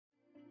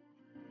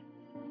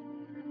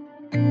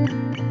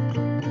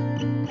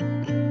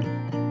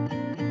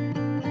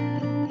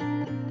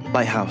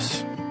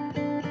Lighthouse.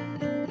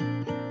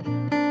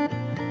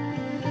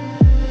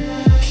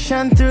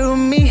 Shine through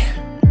me,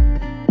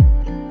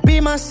 be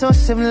my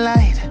source of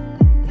light.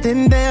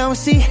 Then they'll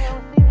see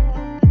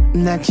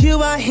that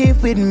you are here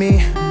with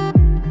me,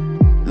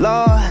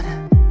 Lord.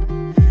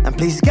 And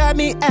please guide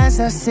me as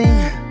I sing.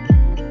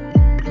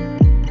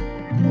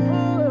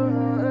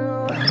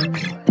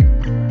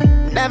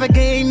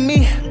 Navigate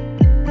me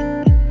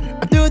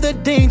through the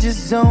danger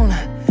zone.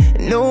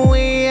 No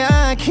way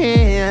I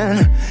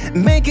can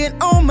make it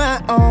on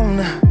my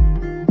own.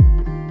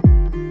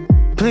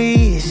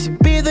 Please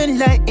be the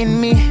light in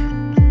me.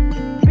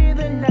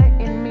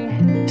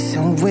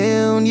 So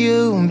will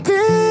you be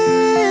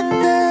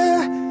the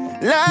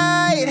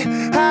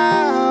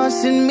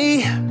lighthouse in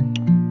me?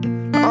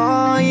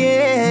 Oh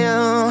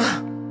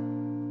yeah.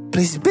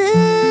 Please be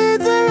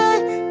the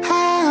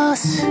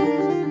lighthouse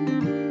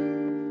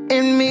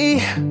in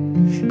me.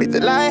 Be the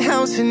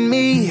lighthouse in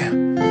me.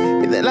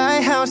 Be the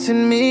lighthouse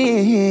in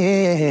me.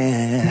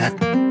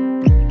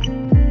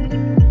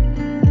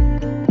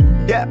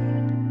 Yeah.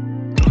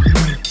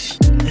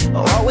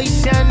 Always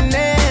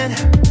shining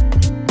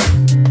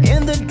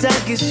in the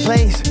darkest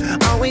place.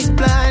 Always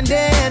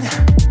blinded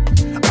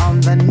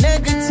on the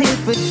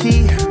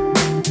negativity.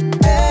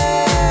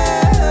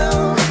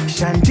 Oh,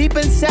 shine deep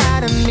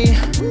inside of me.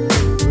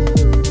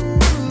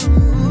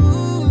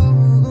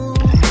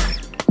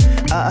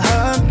 A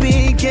heart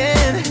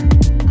beacon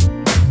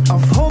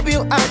of hope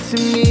you are to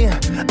me. A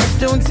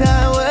stone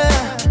tower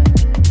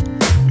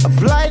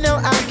of light now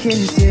I can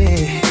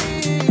see.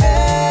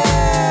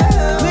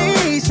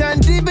 Please shine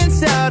deep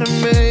inside of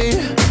me.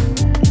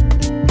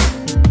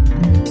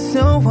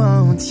 So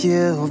won't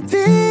you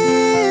be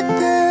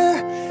the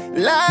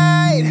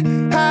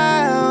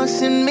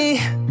lighthouse in me?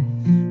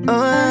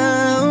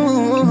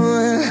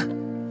 Oh,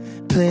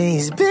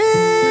 please be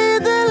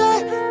the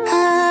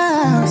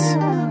lighthouse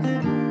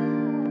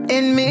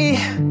in me.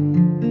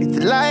 Be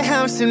the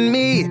lighthouse in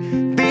me.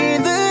 Be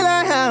the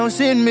lighthouse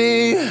in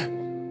me.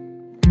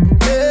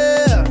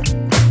 Yeah.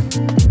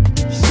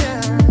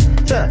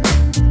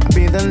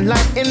 Be the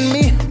light in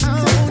me.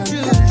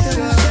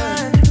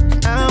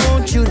 I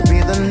want you to be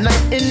the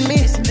light in me.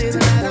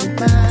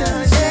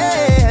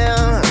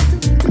 Yeah.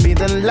 Be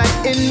the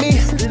light in me.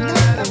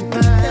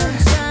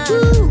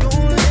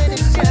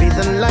 Be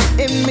the light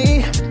in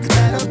me.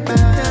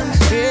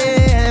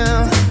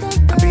 Yeah.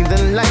 Be the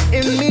light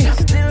in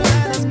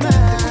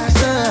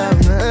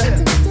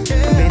me.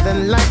 Be the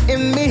light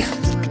in me.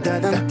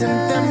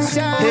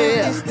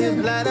 Yeah. Be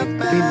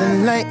the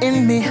light in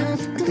me.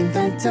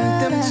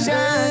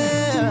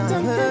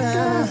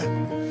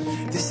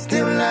 This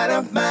still light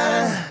of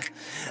mine,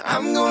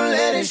 I'm gonna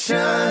let it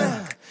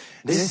shine.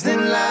 This still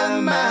light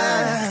of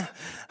mine,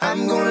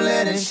 I'm gonna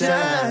let it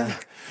shine.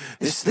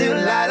 This still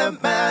light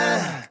of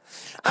mine,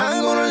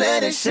 I'm gonna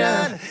let it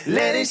shine.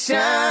 Let it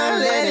shine,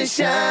 let it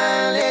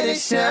shine, let it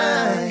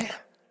shine.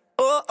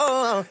 Oh,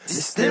 oh,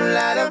 this still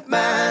light of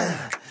mine,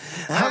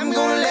 I'm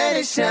gonna let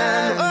it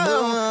shine.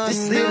 Oh,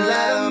 this still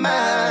light of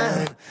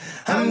mine,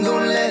 I'm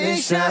gonna let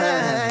it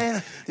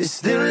shine. This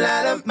still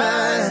light of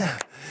mine,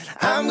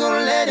 I'm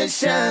gonna let it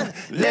shine.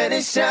 Let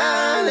it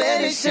shine,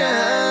 let it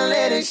shine,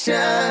 let it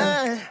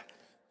shine.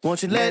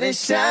 Won't you let it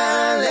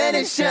shine, let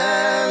it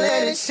shine,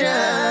 let it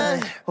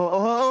shine. Oh, oh,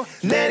 oh.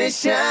 Let it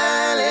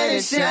shine, let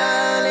it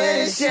shine,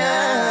 let it shine.